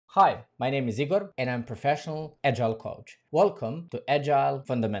Hi, my name is Igor and I'm a professional Agile coach. Welcome to Agile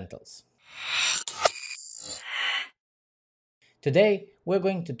Fundamentals. Today, we're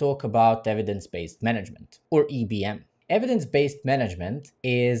going to talk about evidence-based management, or EBM. Evidence-based management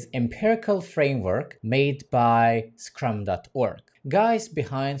is empirical framework made by Scrum.org. Guys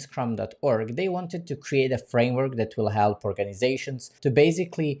behind Scrum.org, they wanted to create a framework that will help organizations to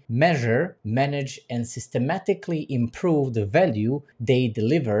basically measure, manage, and systematically improve the value they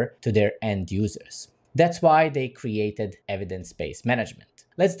deliver to their end users. That's why they created evidence-based management.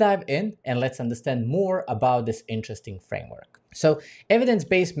 Let's dive in and let's understand more about this interesting framework. So,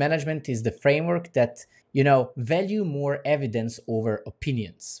 evidence-based management is the framework that value more evidence over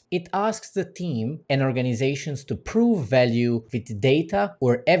opinions. It asks the team and organizations to prove value with data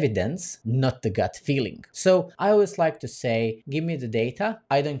or evidence, not the gut feeling. So I always like to say, give me the data,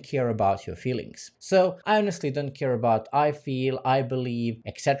 I don't care about your feelings. So I honestly don't care about I feel, I believe,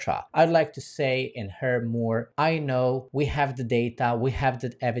 etc. I'd like to say and hear more, I know, we have the data, we have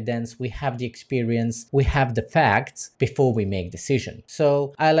the evidence, we have the experience, we have the facts before we make decision.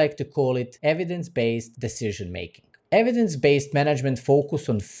 So I like to call it evidence-based decision making. Evidence-based management focus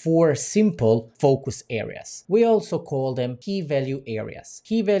on 4 simple focus areas. We also call them key value areas.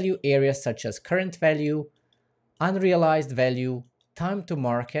 Key value areas such as current value, unrealized value, time to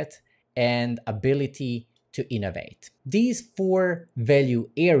market, and ability to innovate. These 4 value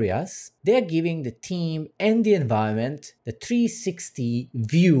areas, they're giving the team and the environment the 360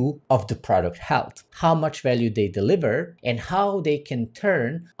 view of the product health, how much value they deliver, and how they can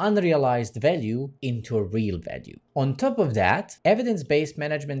turn unrealized value into a real value. On top of that, evidence-based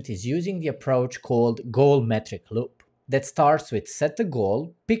management is using the approach called goal metric loop. That starts with set the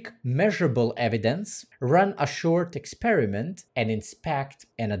goal, pick measurable evidence, run a short experiment, and inspect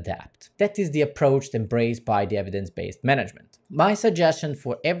and adapt. That is the approach embraced by the evidence-based management. My suggestion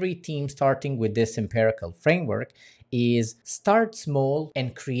for every team starting with this empirical framework is start small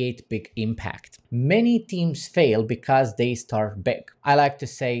and create big impact. Many teams fail because they start big. I like to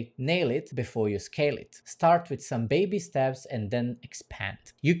say, nail it before you scale it. Start with some baby steps and then expand.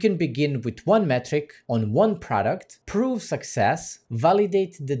 You can begin with one metric on one product, prove success,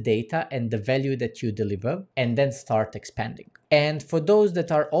 validate the data and the value that you deliver, and then start expanding. And for those that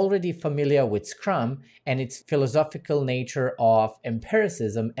are already familiar with Scrum and its philosophical nature of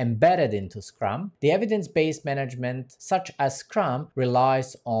empiricism embedded into Scrum, the evidence-based management such as Scrum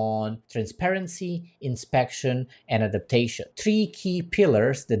relies on transparency, inspection, and adaptation. 3 key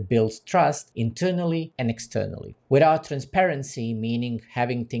pillars that build trust internally and externally. Without transparency, meaning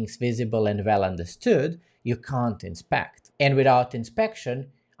having things visible and well understood, you can't inspect. And without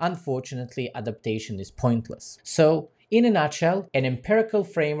inspection, unfortunately, adaptation is pointless. So, in a nutshell, an empirical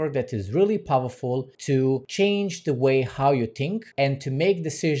framework that is really powerful to change the way how you think and to make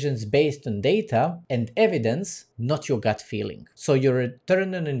decisions based on data and evidence, not your gut feeling. So your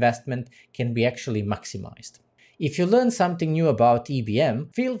return on investment can be actually maximized. If you learn something new about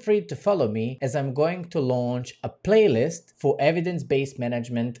EBM, feel free to follow me as I'm going to launch a playlist for evidence-based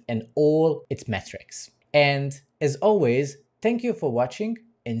management and all its metrics. And as always, thank you for watching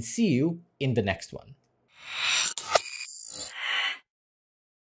and see you in the next one.